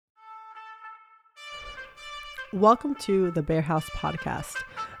Welcome to the Bear House Podcast,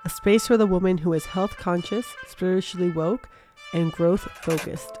 a space for the woman who is health conscious, spiritually woke, and growth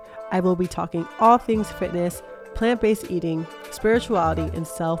focused. I will be talking all things fitness, plant-based eating, spirituality, and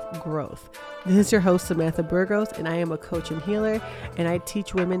self-growth. This is your host, Samantha Burgos, and I am a coach and healer, and I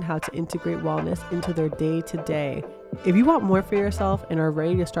teach women how to integrate wellness into their day-to-day. If you want more for yourself and are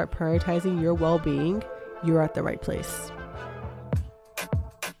ready to start prioritizing your well-being, you're at the right place.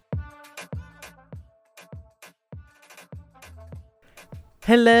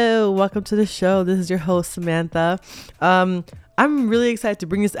 Hello, welcome to the show. This is your host, Samantha. I'm really excited to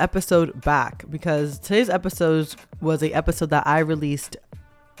bring this episode back because today's episode was an episode that I released,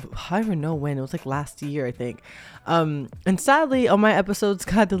 I don't even know when, it was like last year, I think. And sadly, all my episodes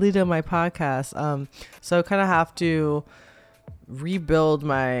got deleted on my podcast. So I kind of have to rebuild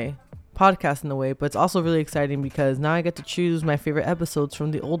my podcast in a way, but it's also really exciting because now I get to choose my favorite episodes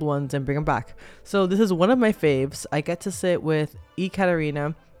from the old ones and bring them back. So this is one of my faves. I get to sit with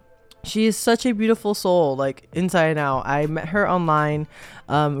Ekaterina. She is such a beautiful soul, like inside and out. I met her online.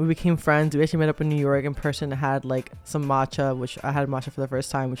 We became friends. We actually met up in New York in person. I had like some matcha, which I had matcha for the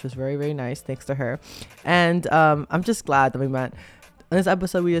first time, which was very, very nice. Thanks to her. And I'm just glad that we met. In this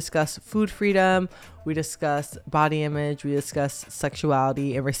episode, we discuss food freedom, we discuss body image, we discuss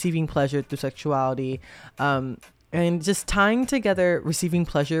sexuality and receiving pleasure through sexuality, and just tying together receiving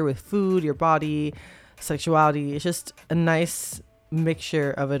pleasure with food, your body, sexuality. It's just a nice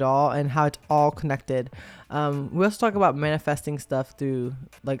mixture of it all and how it's all connected. We also talk about manifesting stuff through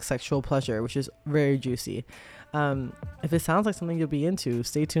like sexual pleasure, which is very juicy. If it sounds like something you'll be into,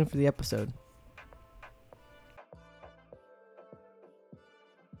 stay tuned for the episode.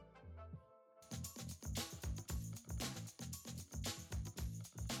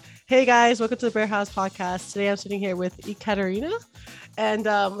 Hey guys, welcome to the Bear House Podcast. Today I'm sitting here with Ekaterina, and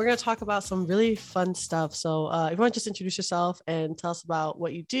we're going to talk about some really fun stuff. So if you want to just introduce yourself and tell us about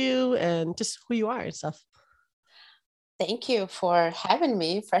what you do and just who you are and stuff. Thank you for having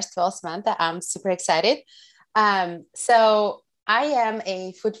me. First of all, Samantha, I'm super excited. So I am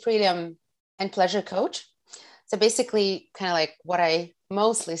a food freedom and pleasure coach. So basically kind of like what I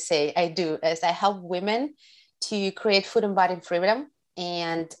mostly say I do is I help women to create food and body freedom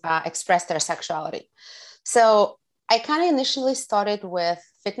and express their sexuality. So I kind of initially started with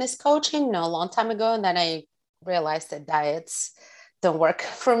fitness coaching, a long time ago. And then I realized that diets don't work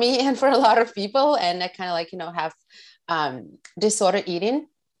for me and for a lot of people. And I kind of like, have disorder eating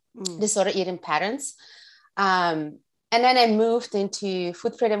patterns. And then I moved into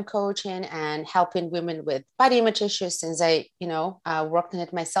food freedom coaching and helping women with body image issues since I, worked in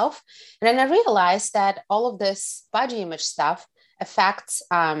it myself. And then I realized that all of this body image stuff affects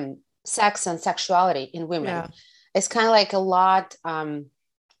sex and sexuality in women. Yeah. It's kind of like a lot.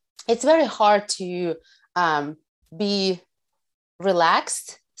 It's very hard to be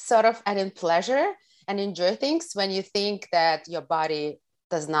relaxed sort of and in pleasure and enjoy things when you think that your body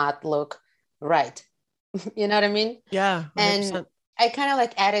does not look right. You know what I mean? Yeah. 100%. And I kind of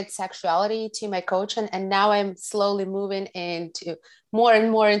like added sexuality to my coaching, and now I'm slowly moving into more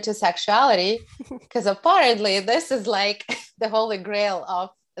and more into sexuality because apparently this is like the holy grail of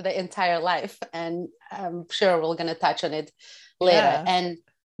the entire life. And I'm sure we're going to touch on it later. Yeah. And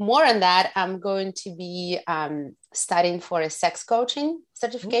more on that, I'm going to be studying for a sex coaching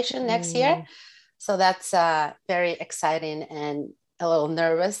certification next year. So that's very exciting and a little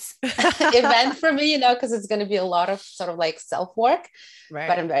nervous event for me, because it's going to be a lot of sort of like self-work, right.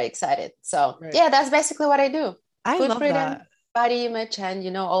 But I'm very excited. So right. Yeah, that's basically what I do. Food love freedom, that. Body image,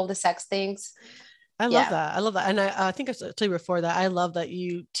 and all the sex things. I love that. And I think I've told you before that I love that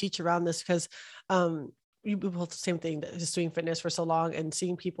you teach around this because you both the same thing, that just doing fitness for so long and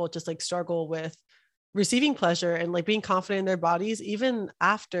seeing people just like struggle with receiving pleasure and like being confident in their bodies, even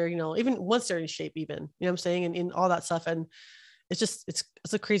after, even once they're in shape, even, you know what I'm saying? And in all that stuff. And it's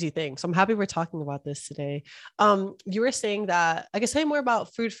a crazy thing. So I'm happy we're talking about this today. You were saying that, I guess, say more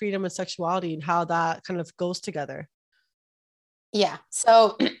about food freedom and sexuality and how that kind of goes together. Yeah.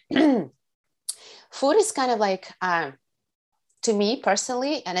 So food is kind of like, to me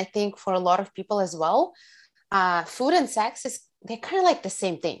personally, and I think for a lot of people as well, food and sex they're kind of like the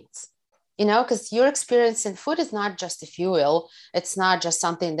same things. Because your experience in food is not just a fuel. It's not just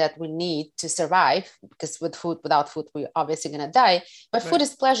something that we need to survive, because without food, we're obviously going to die. But right. Food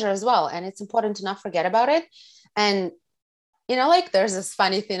is pleasure as well. And it's important to not forget about it. And, like there's this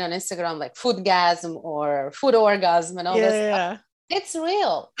funny thing on Instagram, like foodgasm or food orgasm and all this. Yeah. It's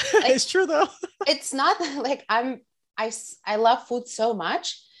real. Like, it's true though. It's not like I love food so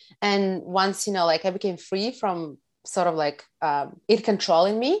much. And once, I became free from sort of like it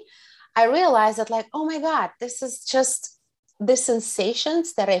controlling me, I realized that like, oh my God, this is just the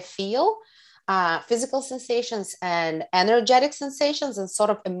sensations that I feel, physical sensations and energetic sensations and sort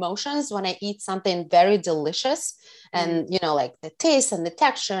of emotions when I eat something very delicious. Mm, And, like the taste and the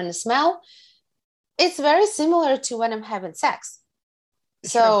texture and the smell, it's very similar to when I'm having sex. sure.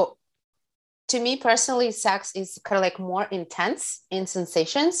 So to me personally, sex is kind of like more intense in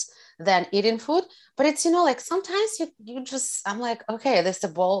sensations than eating food. But it's, like sometimes you just, I'm like, okay, this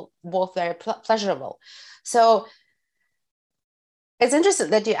is both very pleasurable. So it's interesting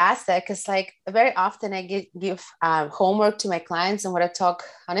that you asked that, because like very often I give homework to my clients and when I talk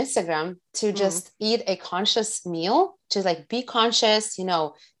on Instagram to Mm, just eat a conscious meal, to like be conscious,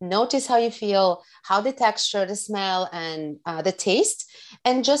 notice how you feel, how the texture, the smell, and the taste,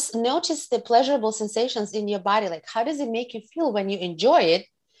 and just notice the pleasurable sensations in your body. Like, how does it make you feel when you enjoy it?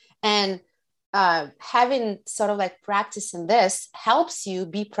 And having sort of like practicing this helps you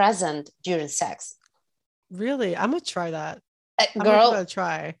be present during sex. really? I'm gonna try that. I'm gonna give it a Girl,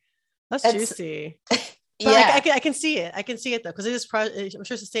 try. That's it's, juicy. But yeah. I can see it. I can see it though, because it is. I'm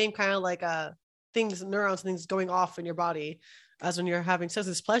sure it's the same kind of like things, neurons, things going off in your body as when you're having sex.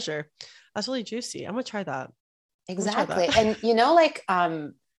 It's pleasure. That's really juicy. I'm gonna try that. I'm gonna try Exactly. that. And like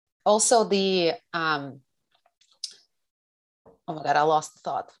also the oh my God, I lost the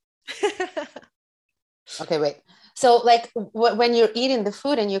thought. Okay, wait. So like when you're eating the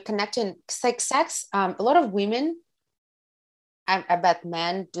food and you're connecting, it's like sex, a lot of women, I bet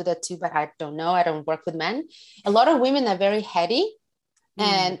men do that too, but I don't know. I don't work with men. A lot of women are very heady Mm,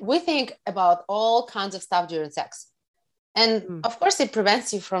 and we think about all kinds of stuff during sex. And mm, of course, it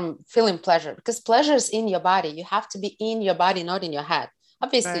prevents you from feeling pleasure, because pleasure is in your body. You have to be in your body, not in your head. right.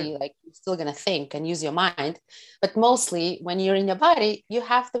 Obviously, like you're still going to think and use your mind. But mostly when you're in your body, you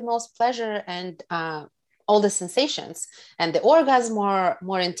have the most pleasure and all the sensations, and the orgasm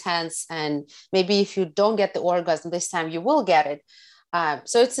more intense. And maybe if you don't get the orgasm this time, you will get it.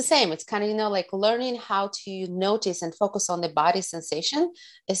 So it's the same. It's kind of, like learning how to notice and focus on the body sensation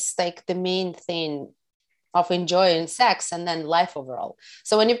is like the main thing of enjoying sex and then life overall.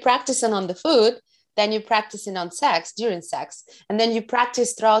 So when you're practicing on the food, then you're practicing on sex during sex, and then you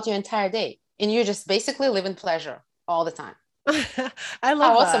practice throughout your entire day, and you just basically live in pleasure all the time. I How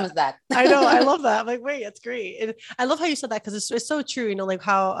love awesome that. is that? I know. I love that. I'm like, wait, that's great. And I love how you said that, because it's so true. Like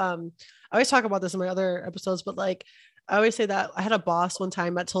how I always talk about this in my other episodes, but like I always say that I had a boss one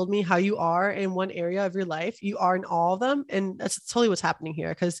time that told me how you are in one area of your life, you are in all of them. And that's totally what's happening here.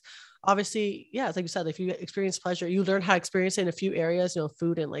 Because obviously, yeah, it's like you said, if you experience pleasure, you learn how to experience it in a few areas,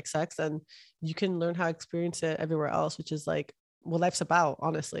 food and like sex, and you can learn how to experience it everywhere else, which is like what life's about,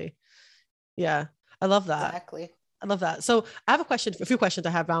 honestly. Yeah. I love that. Exactly. I love that. So I have a few questions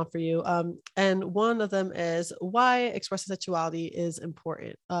I have down for you. And one of them is why expressing sexuality is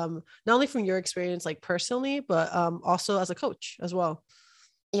important. Not only from your experience, like personally, but also as a coach as well.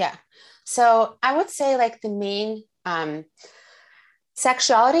 Yeah. So I would say like the main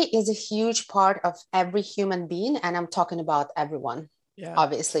sexuality is a huge part of every human being, and I'm talking about everyone, Yeah.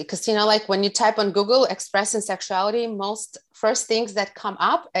 obviously, because like when you type on Google expressing sexuality, most first things that come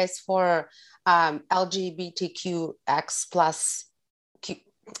up is for LGBTQX plus Q,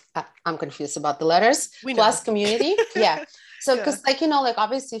 I'm confused about the letters, We know. plus community. Yeah. So Yeah. because like like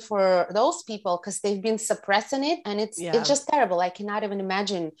obviously for those people, because they've been suppressing it, and it's Yeah. just terrible. I cannot even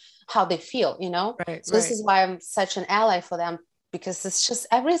imagine how they feel. Right. So this Right. is why I'm such an ally for them, because it's just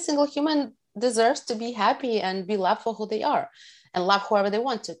every single human deserves to be happy and be loved for who they are, and love whoever they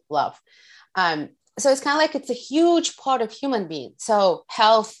want to love. Um, so it's kind of like it's a huge part of human being. So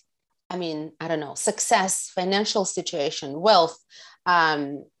health, I mean, I don't know, success, financial situation, wealth,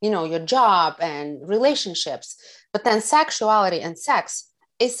 your job and relationships. But then sexuality and sex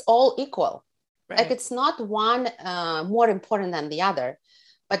is all equal. Like Right. it's not one more important than the other.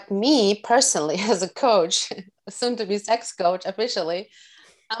 But me personally, as a coach, soon to be sex coach officially,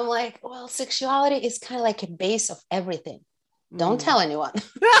 I'm like, well, sexuality is kind of like a base of everything. Don't Mm. tell anyone.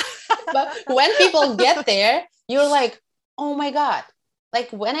 But when people get there, you're like, oh my God. Like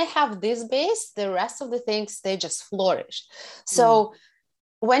when I have this base, the rest of the things, they just flourish. Mm. So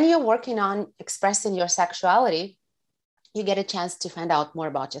when you're working on expressing your sexuality, you get a chance to find out more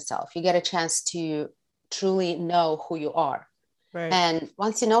about yourself. You get a chance to truly know who you are. Right. And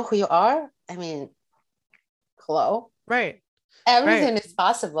once you know who you are, I mean, hello, Right. Right. everything is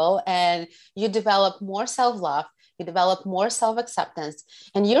possible. And you develop more self love, you develop more self acceptance.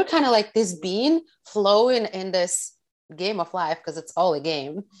 And you're kind of like this being flowing in this game of life, because it's all a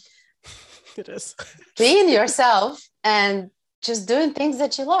game, It is. being yourself and just doing things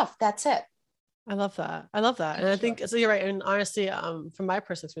that you love. That's it. I love that. I love that. And I Sure. think so you're right. And honestly, from my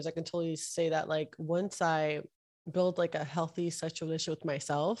personal experience, I can totally say that like once I build like a healthy sexual relationship with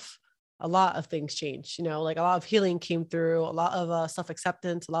myself, a lot of things changed, like a lot of healing came through, a lot of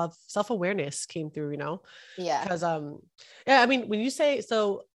self-acceptance, a lot of self-awareness came through, Yeah. because yeah, I mean, when you say,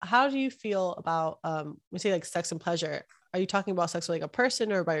 so how do you feel about when you say like sex and pleasure, are you talking about sex with like a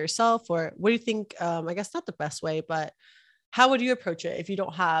person or by yourself, or what do you think, I guess not the best way, but how would you approach it if you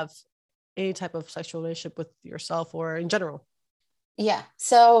don't have any type of sexual relationship with yourself or in general? Yeah.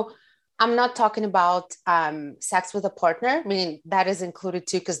 So I'm not talking about sex with a partner, meaning that is included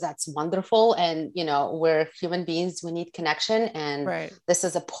too, because that's wonderful. And, we're human beings, we need connection. And Right. this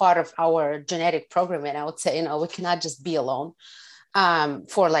is a part of our genetic programming. I would say, we cannot just be alone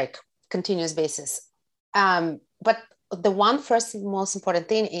for like continuous basis. But the one first most important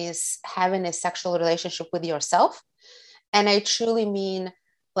thing is having a sexual relationship with yourself. And I truly mean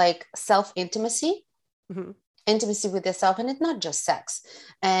like self intimacy, Mm-hmm. intimacy with yourself, and it's not just sex,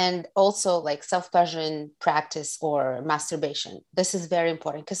 and also like self-pleasuring practice or masturbation. This is very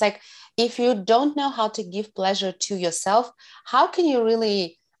important because like if you don't know how to give pleasure to yourself, how can you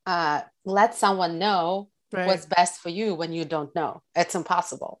really let someone know Right. what's best for you when you don't know? It's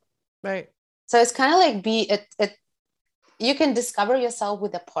impossible. Right. So it's kind of like you can discover yourself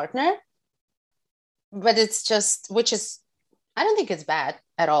with a partner, but it's just, which is, I don't think it's bad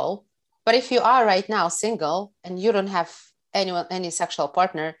at all. But if you are right now single and you don't have any sexual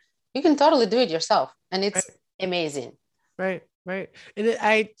partner, you can totally do it yourself. And Right. it's amazing. Right. Right.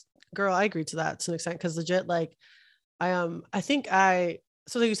 And girl, I agree to that to an extent because legit, like, I think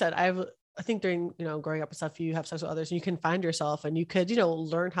so like you said, I think during, growing up and stuff, you have sex with others and you can find yourself and you could,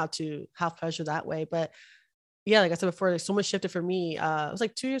 learn how to have pleasure that way. But yeah, like I said before, like so much shifted for me. It was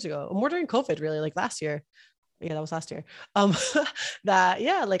like 2 years ago, more during COVID, really, like last year. Yeah, that was last year. Um, that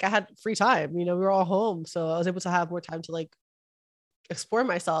yeah, like I had free time. We were all home, so I was able to have more time to like explore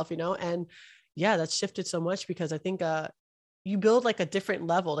myself. And yeah, that shifted so much because I think you build like a different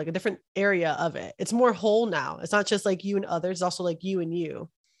level, like a different area of it. It's more whole now. It's not just like you and others, it's also like you and you.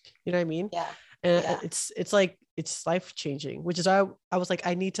 You know what I mean? Yeah. And Yeah. it's like it's life changing, which is why I was like,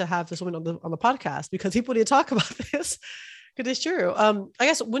 I need to have this woman on the podcast because people need to talk about this because it's true. I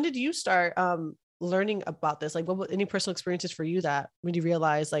guess when did you start learning about this? Like, what were any personal experiences for you that when you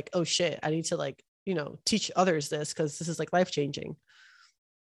realize like, oh shit, I need to like teach others this because this is like life changing.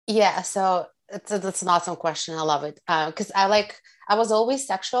 Yeah. So that's an awesome question. I love it. Because I was always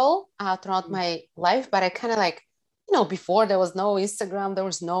sexual throughout my life, but I kind of like, before there was no Instagram, there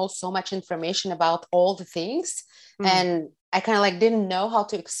was no so much information about all the things. Mm, And I kind of like didn't know how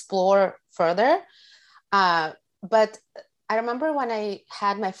to explore further. But I remember when I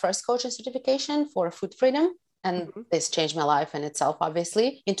had my first coaching certification for food freedom, and mhm, this changed my life in itself,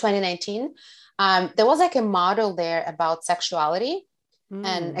 obviously, in 2019. There was like a model there about sexuality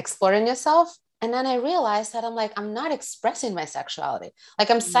and mm, exploring yourself. And then I realized that I'm not expressing my sexuality.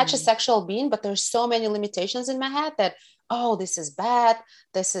 Like I'm such a mm. sexual being, but there's so many limitations in my head that, oh, this is bad,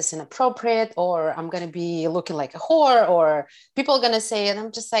 this is inappropriate, or I'm going to be looking like a whore, or people are going to say, and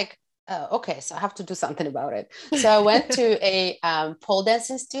I'm just like, okay, so I have to do something about it. So I went to a pole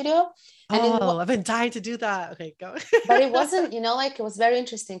dancing studio, and Oh, I've been dying to do that. Okay, go. but it wasn't, like it was very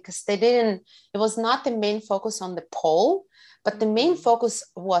interesting because it was not the main focus on the pole, but the main Mm, focus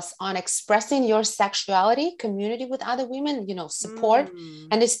was on expressing your sexuality, community with other women, support. mm.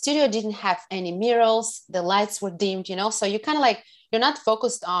 And the studio didn't have any murals, the lights were dimmed, so you kind of like, you're not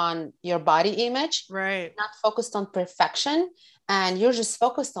focused on your body image, Right. not focused on perfection, and you're just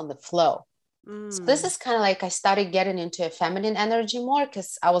focused on the flow. So this Mm, is kind of like I started getting into a feminine energy more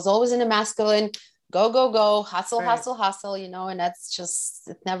because I was always in a masculine, go, go, go, hustle, right. hustle, hustle, and that's just,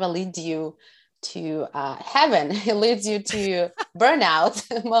 it never leads you to heaven. It leads you to burnout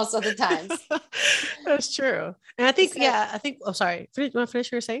most of the times. That's true. And I think, So yeah, oh, sorry. You want to finish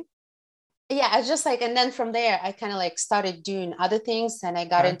what you're saying? yeah, I just like, and then from there, I kind of like started doing other things and I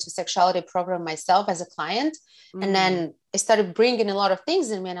got Okay. into sexuality program myself as a client. And Mm. then I started bringing a lot of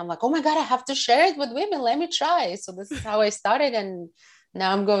things in me and I'm like, oh my God, I have to share it with women. Let me try. So this is how I started. And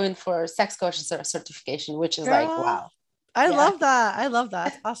now I'm going for sex coach certification, which is like, Girl, wow. I Yeah. love that. I love that.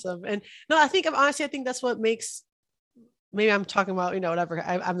 It's awesome. And no, I think that's what makes, maybe I'm talking about, whatever.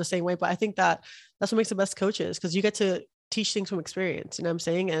 I'm the same way, but I think that's what makes the best coaches because you get to teach things from experience, you know what I'm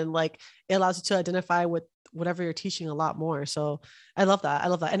saying? And like it allows you to identify with whatever you're teaching a lot more. So I love that. I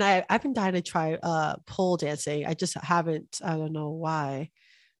love that. And I've been dying to try pole dancing. I just haven't, I don't know why.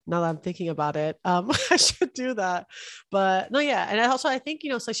 Now that I'm thinking about it, I should do that. But no, yeah. And I think,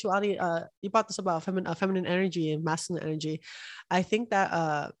 sexuality, you brought this about feminine energy and masculine energy. I think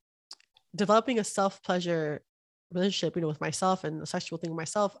that developing a self-pleasure relationship, with myself and the sexual thing with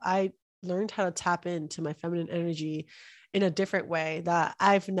myself, I learned how to tap into my feminine energy in a different way that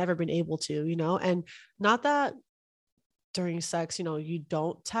I've never been able to, and not that during sex, you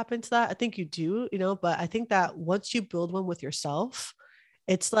don't tap into that. I think you do, but I think that once you build one with yourself,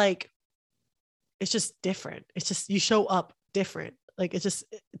 it's like, it's just different. It's just, you show up different. Like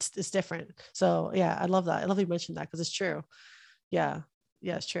it's different. So yeah, I love that. I love you mentioned that because it's true. Yeah.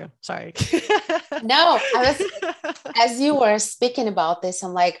 Yeah, it's true. Sorry. No, as you were speaking about this,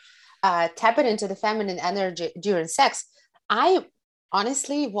 I'm like, tapping into the feminine energy during sex. I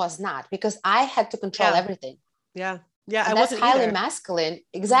honestly was not, because I had to control Yeah. everything. Yeah. Yeah. I And that's wasn't highly either. masculine.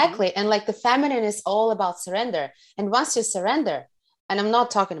 Mm-hmm. Exactly. And like the feminine is all about surrender. And once you surrender, and I'm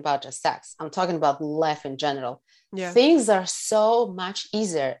not talking about just sex, I'm talking about life in general, Yeah. things are so much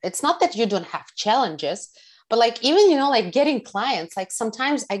easier. It's not that you don't have challenges, but like even, like getting clients, like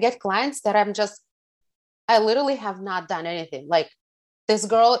sometimes I get clients that I literally have not done anything. Like this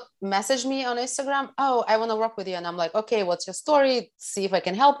girl messaged me on Instagram, oh, I want to work with you. And I'm like, okay, what's your story? See if I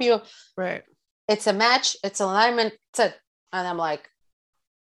can help you. Right. It's a match, it's an alignment, it's it. And I'm like,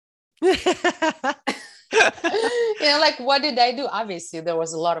 like what did I do? Obviously, there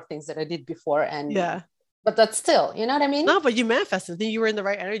was a lot of things that I did before, Yeah. but that's still, you know what I mean? No, but you manifested. Then you were in the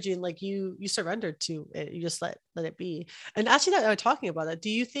right energy, and like you surrendered to it. You just let it be. And actually, that talking about that, do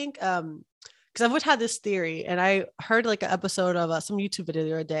you think because I've always had this theory, and I heard like an episode of some YouTube video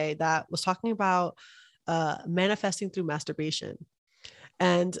the other day that was talking about manifesting through masturbation.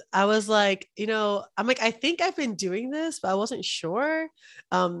 And I was like, I'm like, I think I've been doing this, but I wasn't sure.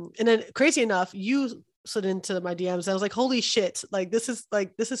 And then crazy enough, you slid into my DMs. I was like, holy shit, this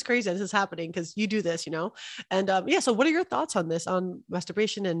is crazy. This is happening because you do this, And yeah, so what are your thoughts on this, on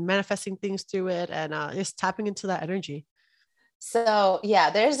masturbation and manifesting things through it and just tapping into that energy? So yeah,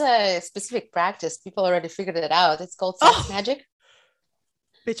 there's a specific practice. People already figured it out. It's called sex Oh, magic.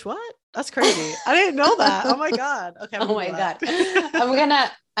 bitch, what? That's crazy. I didn't know that. Oh my God. Okay, I'm Oh gonna my Google God. I'm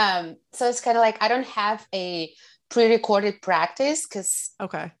that. gonna so it's kind of like I don't have a pre-recorded practice because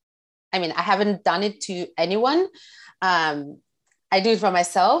Okay. I mean I haven't done it to anyone. Um I do it for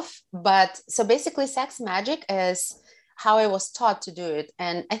myself, but so basically sex magic is how I was taught to do it.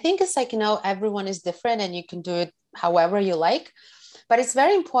 And I think it's like, everyone is different and you can do it however you like. But it's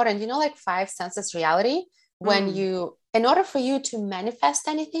very important, like five senses reality. Mm, In order for you to manifest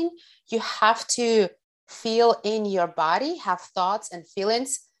anything, you have to feel in your body, have thoughts and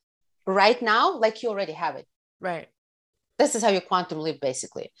feelings right now, like you already have it. right. This is how you quantum leap,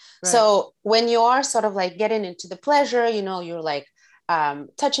 basically. Right. So when you are sort of like getting into the pleasure, you're like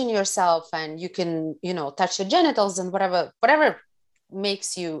touching yourself, and you can, touch the genitals and whatever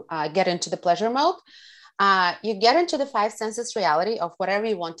makes you get into the pleasure mode. You get into the five senses reality of whatever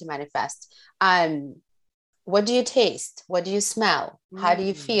you want to manifest. What do you taste? What do you smell? How do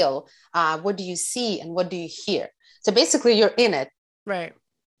you Mm, feel? What do you see? And what do you hear? So basically, you're in it. right.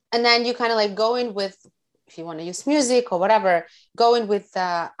 And then you kind of like go in with, if you want to use music or whatever, go in with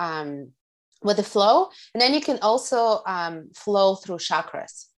the flow. And then you can also flow through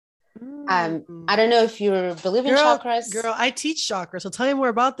chakras. I Mm. don't know if you believe in Girl, chakras. girl, I teach chakra, so tell me more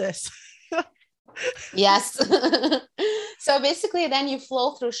about this. Yes. So basically, then you flow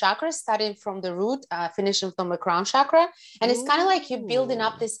through chakras, starting from the root, finishing from the crown chakra. And it's kind of like you're building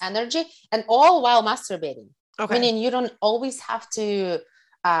up Ooh. this energy, and all while masturbating. Okay. Meaning you don't always have to,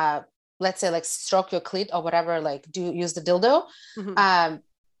 uh, let's say, like stroke your clit or whatever, like use the dildo. Mhm. Um,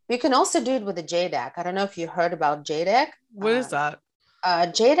 you can also do it with a JDAC. I don't know if you heard about JDAC. What is that?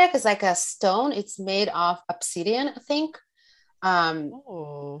 JDAC is like a stone. It's made of obsidian, I think.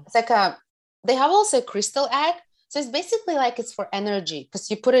 Oh. It's like they have also a crystal egg. So it's basically like it's for energy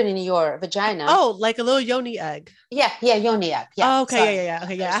because you put it in your vagina. Oh, like a little yoni egg. Yeah, yeah, yoni egg. Yeah, Oh, okay. Yeah, sorry, yeah, yeah.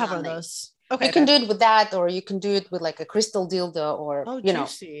 Okay, yeah. I there's have no one of name. those. You Okay, can okay. do it with that, or you can do it with like a crystal dildo, or Oh,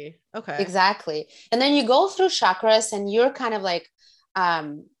 juicy. Okay. exactly. And then you go through chakras, and you're kind of like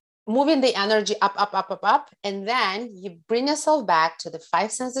um, moving the energy up, up, up, up, up, and then you bring yourself back to the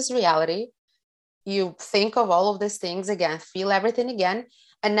five senses reality. You think of all of these things again, feel everything again,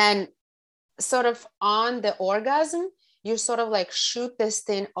 and then sort of on the orgasm, you sort of like shoot this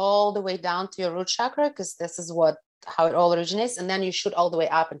thing all the way down to your root chakra, because this is how it all originates, and then you shoot all the way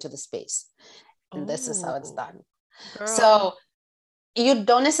up into the space, and this is how it's Oh, done. girl. So you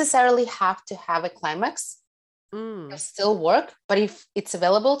don't necessarily have to have a climax. It'll Mm. still work, but if it's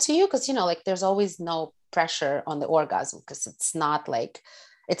available to you, because like there's always no pressure on the orgasm, because it's not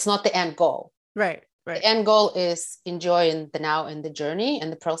the end goal. Right, The right. end goal is enjoying the now and the journey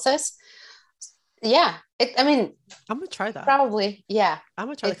and the process. Yeah, I mean, I'm gonna try that. probably, yeah. I'm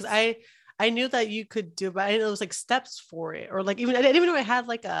gonna try that because It's I knew that you could do it, but I didn't know it was like steps for it, or like even I didn't even know it had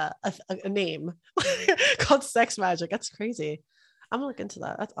like a name called sex magic. That's crazy. I'm gonna look into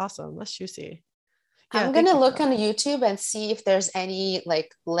that. That's awesome. That's juicy. Yeah, I'm thank gonna you for look that. on YouTube and see if there's any like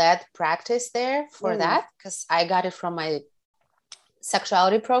lead practice there for Mm, that, because I got it from my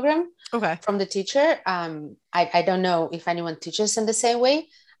sexuality program okay. from the teacher. I don't know if anyone teaches in the same way,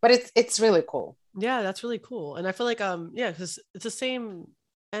 but it's really cool. Yeah, that's really cool. And I feel like yeah, because it's the same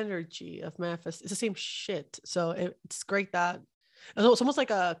energy of manifest. It's the same shit. So it's great that it's almost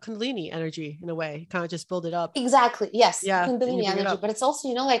like a Kundalini energy in a way. Kind of just build it up. Exactly. Yes, Yeah, and you Kundalini bring it energy, up. but it's also,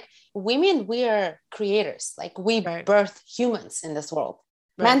 like women, we are creators. Like we Right. birth humans in this world.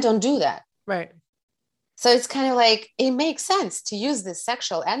 Men Right. don't do that. Right. So it's kind of like it makes sense to use this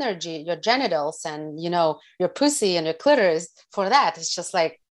sexual energy, your genitals and your pussy and your clitoris for that. It's just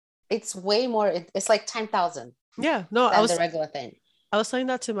like it's way more. It's like 10,000 Yeah. No, than the regular thing. I was saying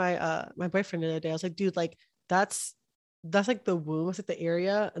that to my boyfriend the other day. I was like, dude, like that's that's like the womb, it's like the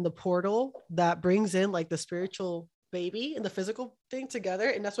area and the portal that brings in like the spiritual baby and the physical thing together.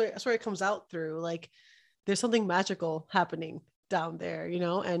 And that's where it comes out through. Like there's something magical happening down there,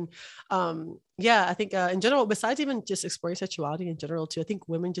 and yeah, I think in general, besides even just exploring sexuality in general too, I think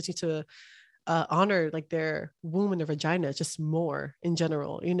women just need to honor like their womb and their vagina just more in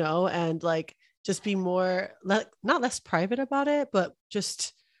general, and like just be more not less private about it, but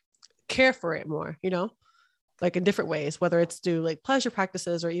just care for it more, like in different ways, whether it's through like pleasure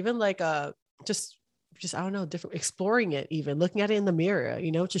practices or even like just just I don't know, different exploring it, even looking at it in the mirror,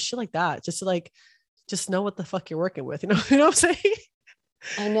 just shit like that, just to like just know what the fuck you're working with, you know what I'm saying?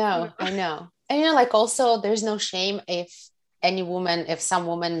 I You know, know? I know. And like also there's no shame if some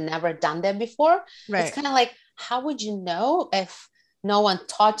woman never done that before. It's Right. kind of like, how would you know if no one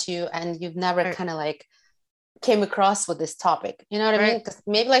taught you and you've never Right. kind of like came across with this topic? You know what I mean? Right. Because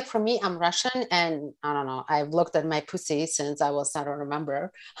maybe like for me, I'm Russian and I don't know, I've looked at my pussy since I don't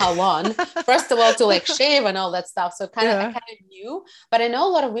remember how long. First of all, to like shave and all that stuff. So I Yeah. kind of knew, but I know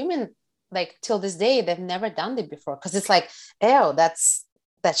a lot of women like till this day, they've never done it before because it's like, ew, that's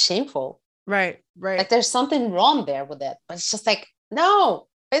shameful. Right. Like Right. there's something wrong there with it. But it's just like, no,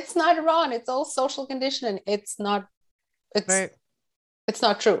 it's not wrong. It's all social conditioning. It's Right. it's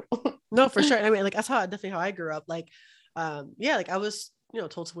not true. No, for sure. I mean, like that's definitely how I grew up. Like, yeah, like I was,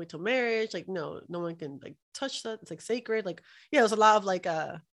 told to wait till marriage. Like, no one can like touch that. It's like sacred. Like, yeah, it was a lot of like,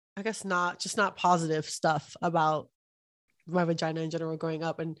 I guess not positive stuff about my vagina in general growing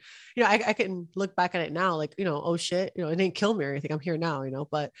up. And, I can look back at it now, like, oh shit, it didn't kill me or anything. I'm here now,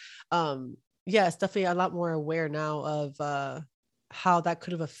 but, yeah, it's definitely a lot more aware now of, how that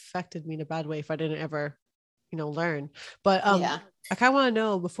could have affected me in a bad way if I didn't ever, learn. But Yeah. I kind of want to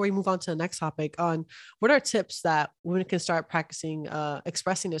know before we move on to the next topic on what are tips that women can start practicing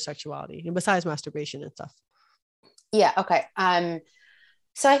expressing their sexuality and besides masturbation and stuff. Yeah. Okay.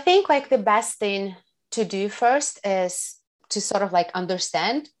 So I think like the best thing to do first is to sort of like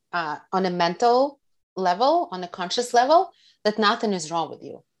understand on a mental level, on a conscious level, that nothing is wrong with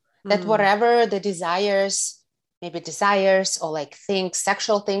you. That Mm, whatever the desires, maybe desires or like things,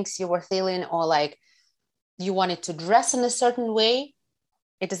 sexual things you were feeling, or like you wanted to dress in a certain way,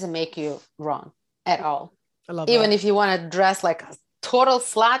 it doesn't make you wrong at all. I love Even that. if you want to dress like a total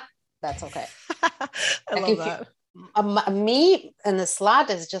slut, that's okay. I Like love if you, that. me and the slut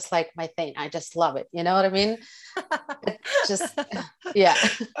is just like my thing. I just love it. You know what I mean? It just, yeah.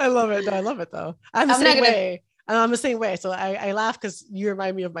 I love it. No, I love it though. I'm the I'm not same gonna. way. I'm the same way. So I laugh because you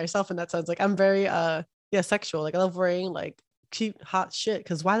remind me of myself in that sense. Like I'm very yeah, sexual. Like I love wearing like cute hot shit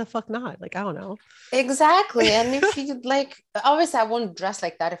because why the fuck not? Like I don't know. Exactly. And if you like, obviously I won't dress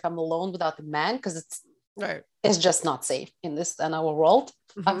like that if I'm alone without a man, because Right. it's just not safe in our world,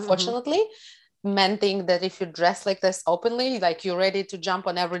 Hmm. unfortunately. Men think that if you dress like this openly, like you're ready to jump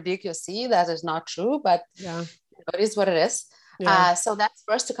on every dick you see. That is not true, but Yeah. it is what it is. Yeah. So that's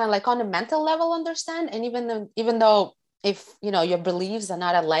first to kind of like on a mental level understand. And even though if your beliefs are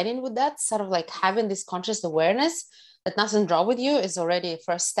not aligning with that, sort of like having this conscious awareness that nothing's wrong with you is already a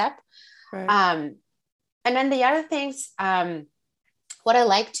first step. Right. Um, and then the other things, what I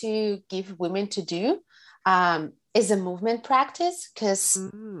like to give women to do is a movement practice, because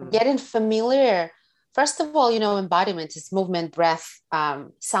Mm. getting familiar, first of all, embodiment is movement, breath,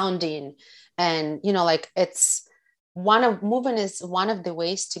 sounding, and like it's movement is one of the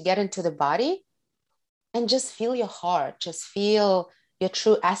ways to get into the body and just feel your heart, just feel your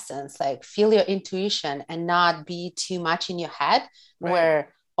true essence, like feel your intuition and not be too much in your head Right.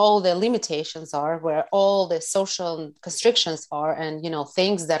 where all the limitations are, where all the social constrictions are, and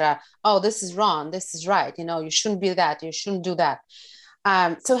things that are, oh, this is wrong, this is right, you shouldn't be that, you shouldn't do that.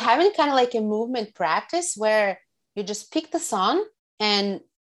 So having kind of like a movement practice where you just pick the song, and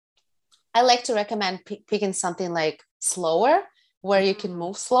I like to recommend picking something like slower, where you can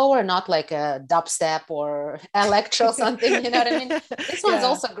move slower, not like a dubstep or electro something, you know what I mean? This one's Yeah.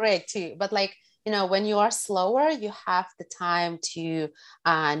 also great too, but like, when you are slower, you have the time to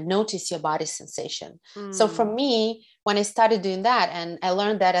notice your body sensation. So for Mm. me, when I started doing that, and I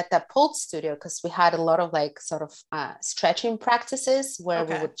learned that at the pole studio, because we had a lot of like sort of stretching practices where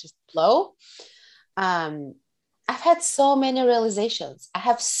we Okay. would just flow. um, I've had so many realizations. I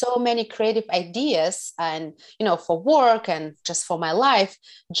have so many creative ideas, and for work and just for my life,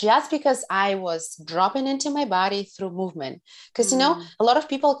 just because I was dropping into my body through movement. Because Mm. a lot of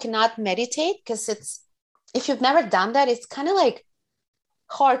people cannot meditate, because it's if you've never done that, it's kind of like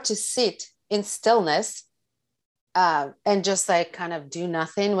hard to sit in stillness and just like kind of do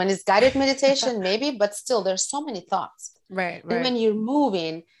nothing. When it's guided meditation, maybe, but still, there's so many thoughts. Right, And right. when you're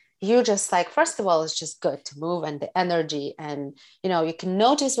moving, you just like, first of all, it's just good to move, and the energy, and you can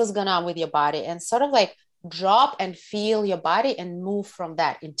notice what's going on with your body, and sort of like drop and feel your body and move from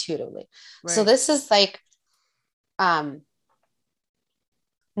that intuitively. So Right. this is like um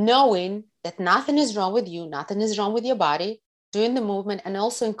knowing that nothing is wrong with you, nothing is wrong with your body, doing the movement, and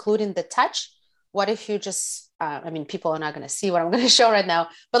also including the touch. What if you just, I mean, people are not going to see what I'm going to show right now,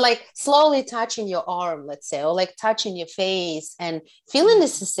 but like slowly touching your arm, let's say, or like touching your face and feeling the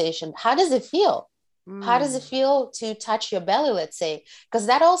Mm. sensation. How does it feel? How does it Mm. feel to touch your belly, let's say? Because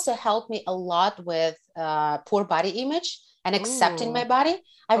that also helped me a lot with poor body image and accepting my Ooh. body.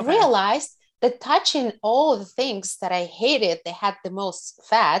 I've Okay. realized that touching all the things that I hated, they had the most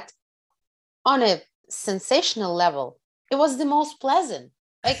fat on a sensational level, it was the most pleasant.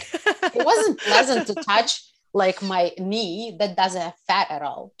 Like, it wasn't pleasant to touch like my knee that doesn't have fat at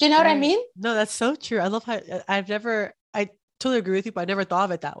all. Do you know what I Right. mean? No, that's so true. I love how I totally agree with you, but I never thought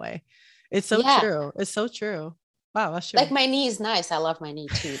of it that way. It's so Yeah. true. It's so true. Wow, that's Like, true. my knee is nice. I love my knee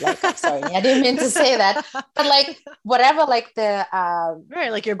too. Like, I'm sorry, I didn't mean to say that. But like, whatever, like the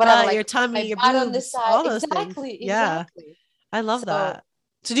Right, like your whatever, butt, your like tummy, my your butt on the boobs, side. all those things. Exactly, Yeah, exactly. I love So that.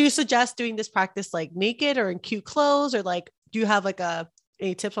 So do you suggest doing this practice like naked or in cute clothes, or like do you have like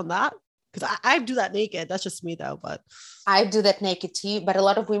any tips on that? Because I do that naked. That's just me though, but I do that naked too, but a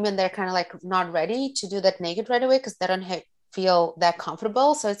lot of women, they're kind of like not ready to do that naked right away, because they don't feel that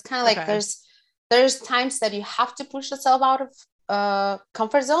comfortable. So it's kind of like okay. there's times that you have to push yourself out of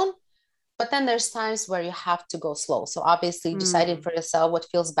comfort zone, but then there's times where you have to go slow. So obviously deciding Mm, for yourself what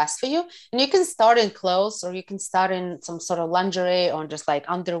feels best for you. And you can start in clothes, or you can start in some sort of lingerie or just like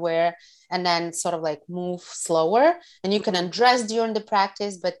underwear, and then sort of like move slower. And you can mm, undress during the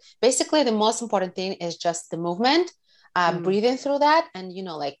practice. But basically, the most important thing is just the movement, mm. breathing through that, and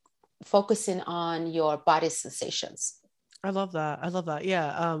like focusing on your body sensations. I love that. I love that.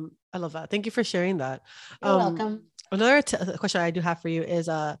 Yeah. I love that. Thank you for sharing that. You're Um, welcome. another question I do have for you is,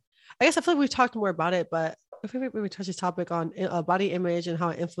 I guess I feel like we've talked more about it, but if we touch this topic on body image and how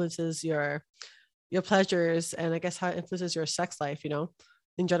it influences your pleasures, and I guess how it influences your sex life,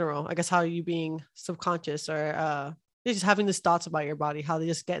 in general. I guess how you being subconscious or just having these thoughts about your body, how they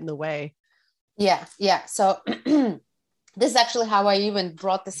just get in the way. Yeah, yeah. So this is actually how I even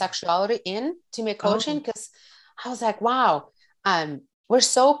brought the sexuality in to my coaching, Oh, because I was like, wow, we're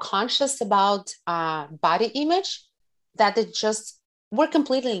so conscious about body image that it just, we're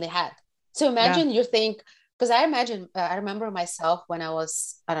completely in the head. So yeah. imagine you think, because I imagine, I remember myself when I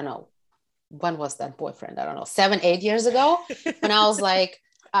was, I don't know, when was that boyfriend? I don't know, 7, 8 years ago, when I was like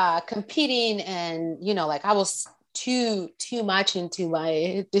competing, and like I was too much into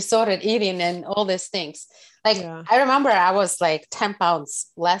my disordered eating and all these things. Like, Yeah. I remember I was like 10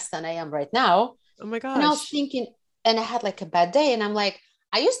 pounds less than I am right now, Oh my and I was gosh. thinking, and I had like a bad day, and I'm like,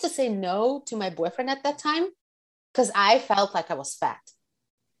 I used to say no to my boyfriend at that time because I felt like I was fat.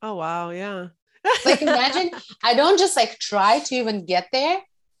 Oh wow. Yeah. Like, imagine, I don't just like try to even get there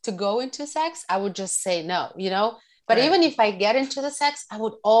to go into sex. I would just say no. But Right. even if I get into the sex, I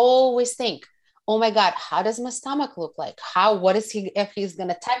would always think, oh my God, how does my stomach look like? What is he, if he's going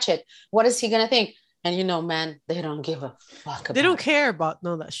to touch it? What is he going to think? And man, they don't give a fuck They don't about care about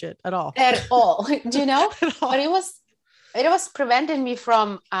none of that shit at all. it at all. Do you know? At But all. it was preventing me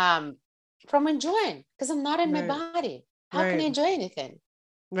from enjoying, because I'm not in my Right. body. How can I Right. enjoy anything?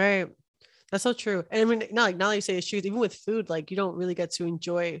 Right. That's so true. And I mean, now that you say it's true, even with food, like you don't really get to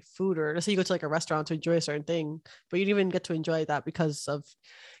enjoy food, or let's say you go to like a restaurant to enjoy a certain thing, but you don't even get to enjoy that because of,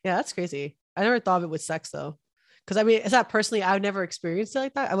 yeah, that's crazy. I never thought of it with sex though. Cause I mean, is that personally, I've never experienced it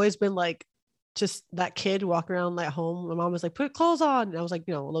like that. I've always been like, just that kid walking around like home. My mom was like, put clothes on. And I was like,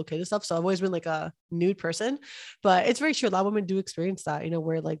 little kid and stuff. So I've always been like a nude person, but it's very true. A lot of women do experience that,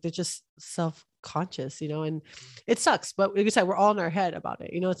 where like they're just self-conscious, and it sucks. But like you said, we're all in our head about it.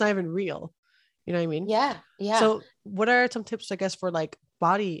 It's not even real. You know what I mean? Yeah. Yeah. So what are some tips, I guess, for like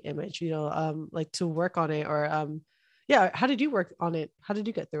body image, like to work on it, or yeah, how did you work on it? How did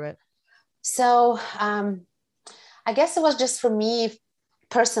you get through it? So I guess it was just for me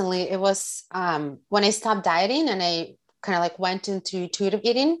personally, it was when I stopped dieting and I kind of like went into intuitive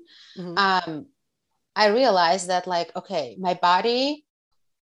eating. Mm-hmm. I realized that like, okay, my body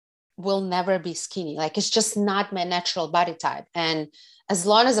will never be skinny. Like it's just not my natural body type. And as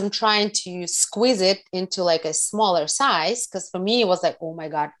long as I'm trying to squeeze it into like a smaller size, because for me it was like, oh my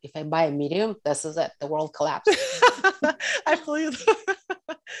God, if I buy a medium, this is it, the world collapsed. I feel you.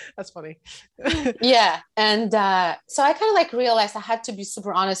 That's funny. Yeah. And so I kind of like realized I had to be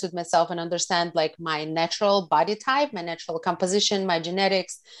super honest with myself and understand like my natural body type, my natural composition, my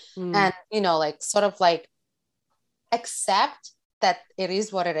genetics, Mm. and, like sort of like accept that it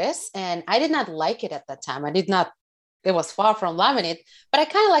is what it is. And I did not like it at that time. I did not, it was far from loving it, but I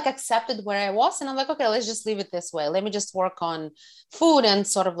kind of like accepted where I was. And I'm like, okay, let's just leave it this way. Let me just work on food and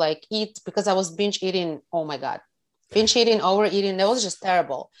sort of like eat, because I was binge eating. Oh my God. Binge eating, overeating, that was just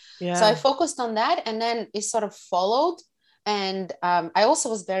terrible. So I Yeah. focused on that, and then it sort of followed. And I also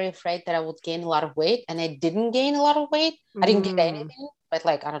was very afraid that I would gain a lot of weight, and I didn't gain a lot of weight. I didn't gain Mm. anything, but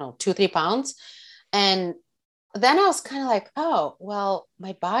like, I don't know, 2, 3 pounds. And then I was kind of like, oh, well,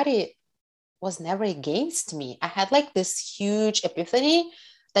 my body was never against me. I had like this huge epiphany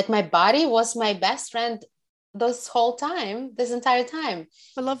that my body was my best friend this whole time, this entire time.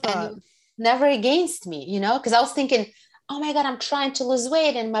 I love And it that. was never against me, because I was thinking, oh my God, I'm trying to lose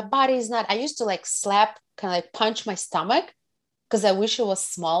weight and my body is not. I used to like slap, kind of like punch my stomach because I wish it was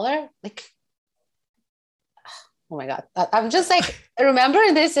smaller. Like, oh my God. I'm just like,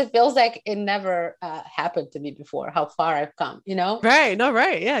 remembering this, it feels like it never happened to me before, how far I've come. Right. No,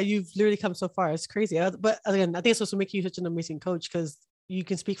 right. Yeah. You've literally come so far. It's crazy. But again, I think it's also making you such an amazing coach because you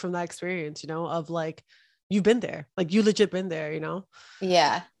can speak from that experience, of like, you've been there, like you legit been there. Yeah.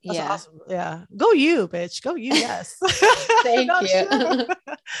 That's Yeah. awesome. Yeah. Go you, bitch. Go you. Yes. Thank No, it's you. true.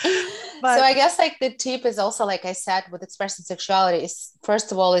 So But I guess like the tip is also, like I said, with expressing sexuality is,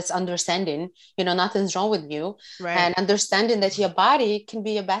 first of all, it's understanding, nothing's wrong with you, right. and understanding that your body can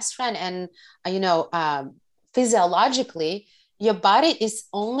be your best friend. And, physiologically, your body is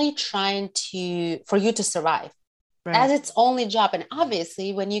only trying for you to survive as Right. its only job. And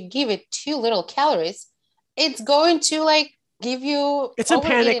obviously, when you give it too little calories, it's going to like give you It's in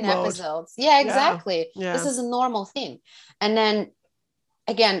panic overeating mode. episodes. Yeah, Yeah. exactly. This Yeah. is a normal thing. And then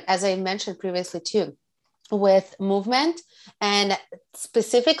again, as I mentioned previously too, with movement and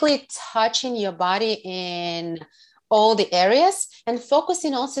specifically touching your body in all the areas and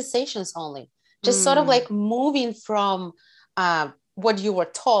focusing on sensations only, just sort of Mm. like moving from what you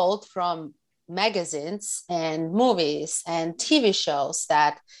were told from magazines and movies and TV shows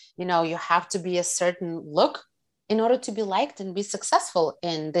that you have to be a certain look in order to be liked and be successful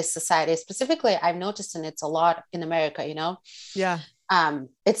in this society. Specifically, I've noticed, and it's a lot in America, Yeah.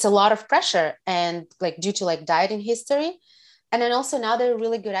 it's a lot of pressure, and like due to like dieting history. And then also another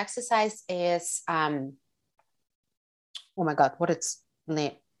really good exercise is oh my God, what it's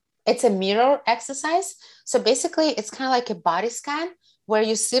name? It's a mirror exercise. So basically it's kind of like a body scan where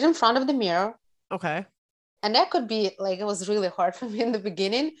you sit in front of the mirror. Okay. And that could be like, it was really hard for me in the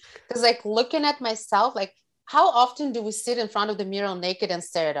beginning, because like looking at myself, like how often do we sit in front of the mirror naked and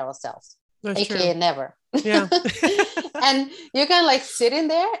stare at ourselves? That's true. AKA never. Yeah. And you can like sit in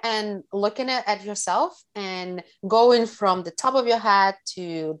there and looking at yourself and going from the top of your head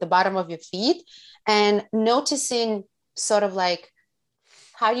to the bottom of your feet and noticing sort of like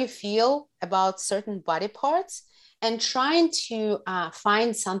how you feel about certain body parts, and trying to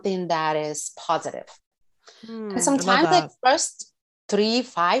find something that is positive. And I love sometimes, like that. first 3,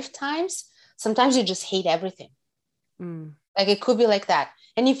 5 times, sometimes you just hate everything. Mm. Like it could be like that.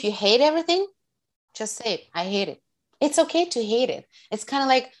 And if you hate everything, just say it. I hate it. It's okay to hate it. It's kind of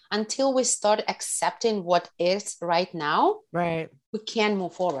like until we start accepting what is right now, Right. we can't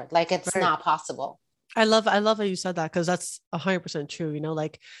move forward. Like it's Right. not possible. I love how you said that because that's 100% true.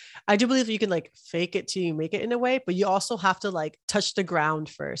 Like I do believe you can like fake it till you make it in a way, but you also have to like touch the ground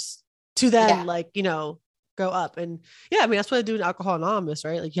first to then Yeah. like, go up. And yeah, I mean, that's what I do in Alcohol Anonymous,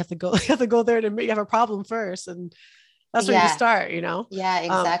 right? Like you have to go, you have to go there to make, you have a problem first. And that's where you Yeah. start. Yeah, Um,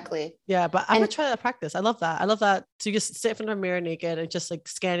 exactly. yeah, but I'm gonna And try that practice. I love that. I love that to just sit in front of a mirror naked and just like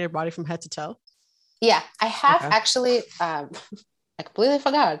scan your body from head to toe. yeah, I have Okay. actually, I completely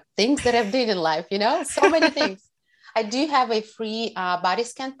forgot things that I've done in life, so many things. I do have a free body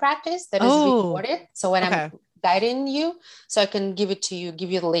scan practice that is recorded. So when I'm guiding you, so I can give it to you,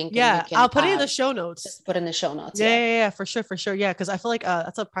 give you the link. Yeah, and you can, I'll put it in the show notes. Just put in the show notes. Yeah, for sure. Yeah, because I feel like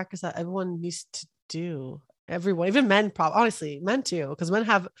that's a practice that everyone needs to do. Everyone, even men, honestly, men too, because men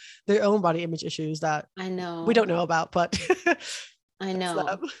have their own body image issues that I know we don't know about, but I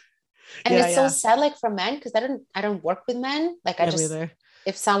know. And it's so sad, like for men, because I don't work with men. Like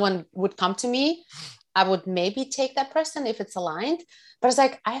if someone would come to me, I would maybe take that person if it's aligned. But it's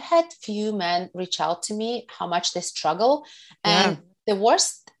like, I've had few men reach out to me, how much they struggle. And the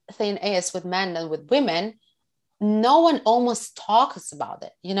worst thing is with men and with women, no one almost talks about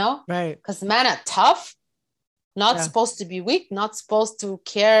it, Right. Because men are tough, not supposed to be weak, not supposed to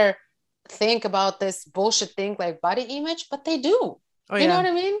think about this bullshit thing like body image, but they do. You know what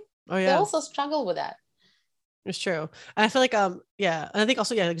I mean? Oh yeah. They also struggle with that. It's true. And I feel like, and I think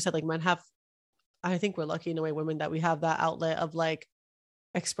also, like you said, like men have, I think we're lucky in a way, women, that we have that outlet of like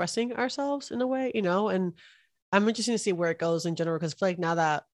expressing ourselves in a way, and I'm interested to see where it goes in general, because I feel like now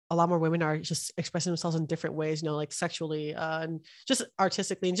that a lot more women are just expressing themselves in different ways, like sexually and just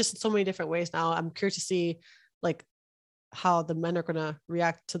artistically and just so many different ways now. I'm curious to see like how the men are going to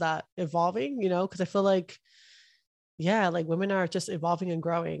react to that evolving, because I feel like, like women are just evolving and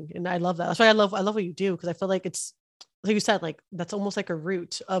growing. And I love that. That's why I love what you do. Because I feel like it's, like you said, like that's almost like a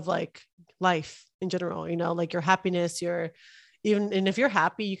root of like life in general, like your happiness, and if you're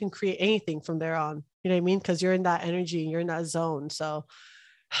happy, you can create anything from there on, you know what I mean? Because you're in that energy, you're in that zone. So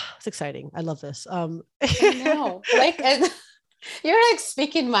it's exciting. I love this. I know, you're like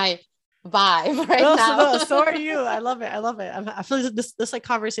speaking my vibe right now. So are you. I love it. I feel like this like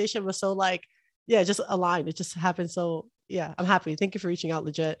conversation was so like, just aligned. It just happened. So I'm happy. Thank you for reaching out,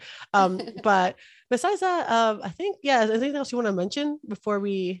 legit. But besides that, I think, anything else you want to mention before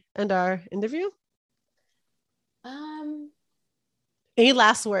we end our interview? Any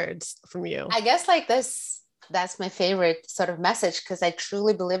last words from you? I guess like this, that's my favorite sort of message, because I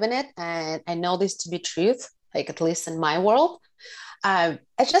truly believe in it. And I know this to be truth, like at least in my world.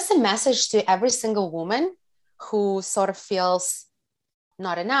 It's just a message to every single woman who sort of feels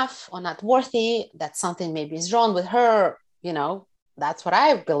not enough or not worthy, that something maybe is wrong with her. That's what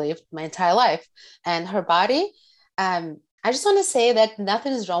I've believed my entire life, and her body. I just want to say that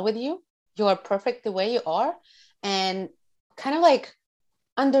nothing is wrong with you. You are perfect the way you are. And kind of like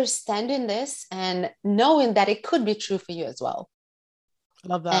understanding this and knowing that it could be true for you as well. I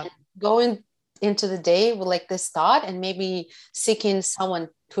love that. And going into the day with like this thought, and maybe seeking someone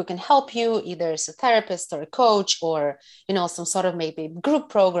who can help you, either as a therapist or a coach, or some sort of maybe group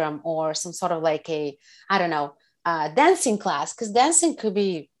program, or some sort of like a, I don't know, dancing class, because dancing could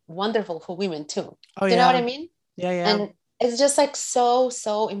be wonderful for women too. Do you know what I mean? Yeah. And it's just like so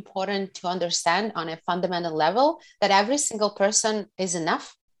important to understand on a fundamental level that every single person is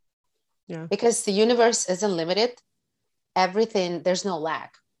enough. Yeah. Because the universe isn't limited. Everything, there's no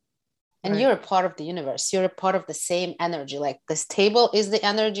lack. And you're a part of the universe. You're a part of the same energy. Like this table is the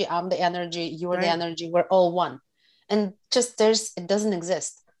energy. I'm the energy. You are the energy. We're all one. And just it doesn't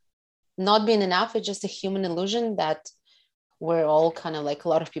exist. Not being enough is just a human illusion that we're all kind of like a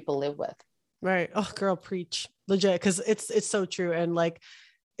lot of people live with. Right. Oh, girl, preach. Legit. Because it's so true. And like,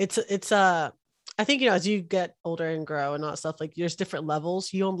 it's I think, as you get older and grow and all that stuff, like there's different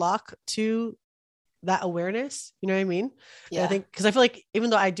levels you unlock to that awareness, you know what I mean? Yeah. And I think, because I feel like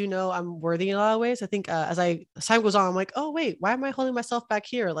even though I do know I'm worthy in a lot of ways, I think as time goes on, I'm like, oh wait, why am I holding myself back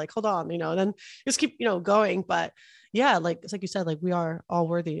here? Like, hold on, and then just keep, going. But like it's like you said, like we are all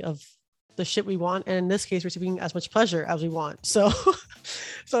worthy of the shit we want, and in this case, receiving as much pleasure as we want. So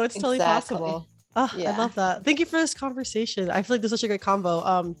it's totally possible. Oh, I love that. Thank you for this conversation. I feel like this is such a great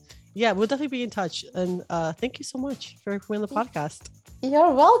combo. We'll definitely be in touch. And thank you so much for coming on the podcast.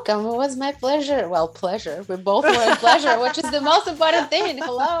 You're welcome. It was my pleasure. Well, pleasure. We both were a pleasure, which is the most important thing.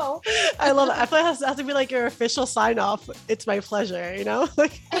 Hello. I love it. I feel like it has to be like your official sign off. It's my pleasure,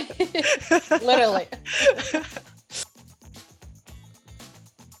 Like literally.